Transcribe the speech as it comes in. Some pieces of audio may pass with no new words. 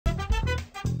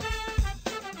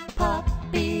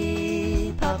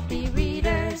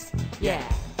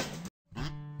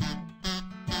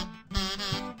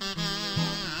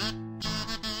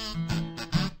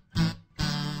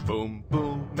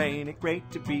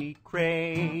great to be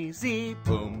crazy?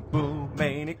 Boom, boom,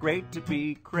 ain't it great to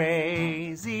be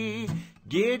crazy?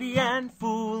 Giddy and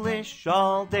foolish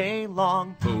all day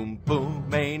long. Boom, boom,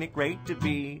 ain't it great to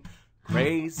be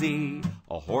crazy?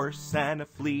 A horse and a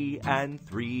flea and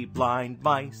 3 blind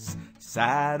mice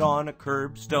sat on a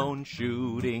curbstone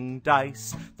shooting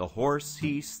dice. The horse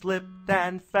he slipped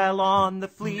and fell on the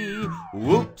flea.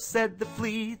 Whoops, said the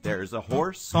flea, there's a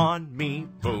horse on me.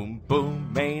 Boom,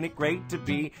 boom, ain't it great to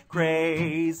be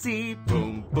crazy?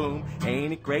 Boom, boom,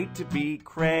 ain't it great to be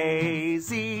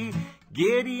crazy?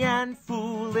 Giddy and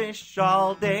foolish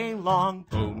all day long.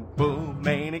 Boom, boom,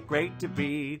 ain't it great to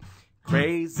be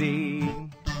crazy?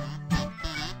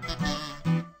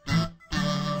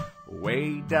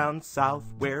 Way down south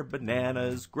where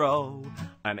bananas grow,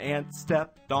 an ant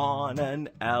stepped on an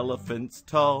elephant's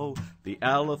toe. The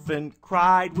elephant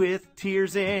cried with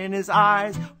tears in his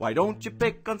eyes, why don't you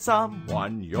pick on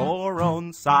someone your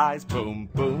own size? Boom,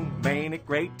 boom, ain't it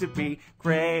great to be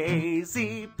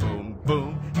crazy? Boom,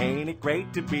 boom, ain't it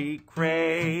great to be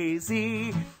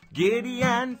crazy? Giddy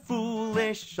and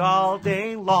foolish all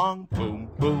day long. Boom,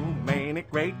 boom, ain't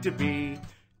it great to be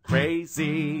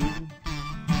crazy?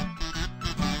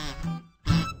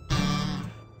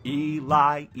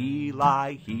 Eli,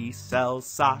 Eli, he sells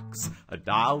socks,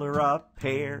 $1 a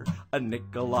pair, a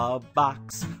nickel a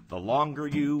box. The longer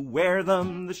you wear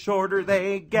them, the shorter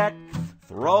they get.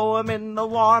 Throw 'em in the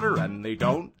water and they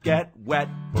don't get wet.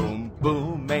 Boom,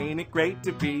 boom, ain't it great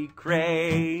to be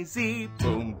crazy?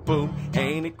 Boom, boom,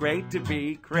 ain't it great to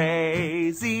be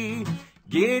crazy?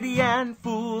 Giddy and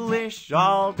foolish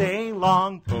all day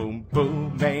long. Boom,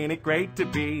 boom, ain't it great to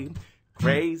be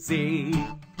crazy?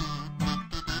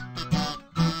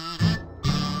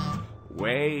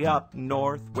 Way up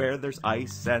north where there's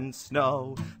ice and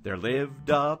snow, there lived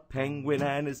a penguin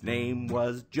and his name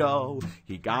was Joe.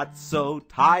 He got so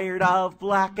tired of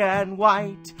black and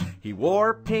white, he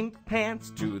wore pink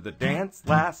pants to the dance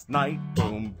last night.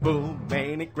 Boom, boom,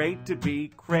 ain't it great to be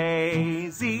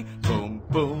crazy? Boom,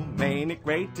 boom, ain't it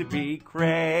great to be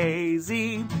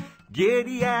crazy?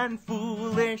 Giddy and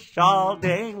foolish all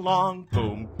day long.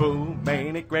 Boom, boom,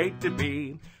 ain't it great to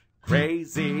be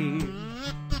crazy?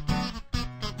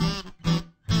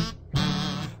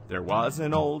 There was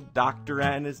an old doctor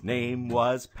and his name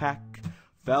was Peck.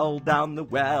 Fell down the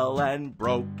well and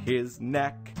broke his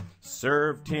neck.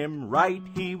 Served him right,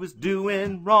 he was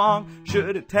doing wrong.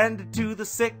 Should have tended to the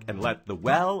sick and let the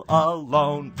well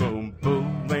alone. Boom,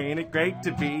 boom, ain't it great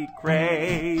to be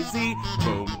crazy?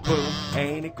 Boom, boom,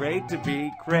 ain't it great to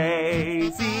be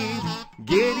crazy?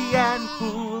 Giddy and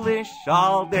foolish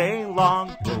all day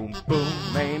long. Boom,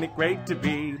 boom, ain't it great to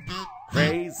be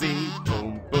crazy?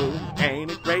 Boom, boom,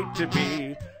 ain't it great to be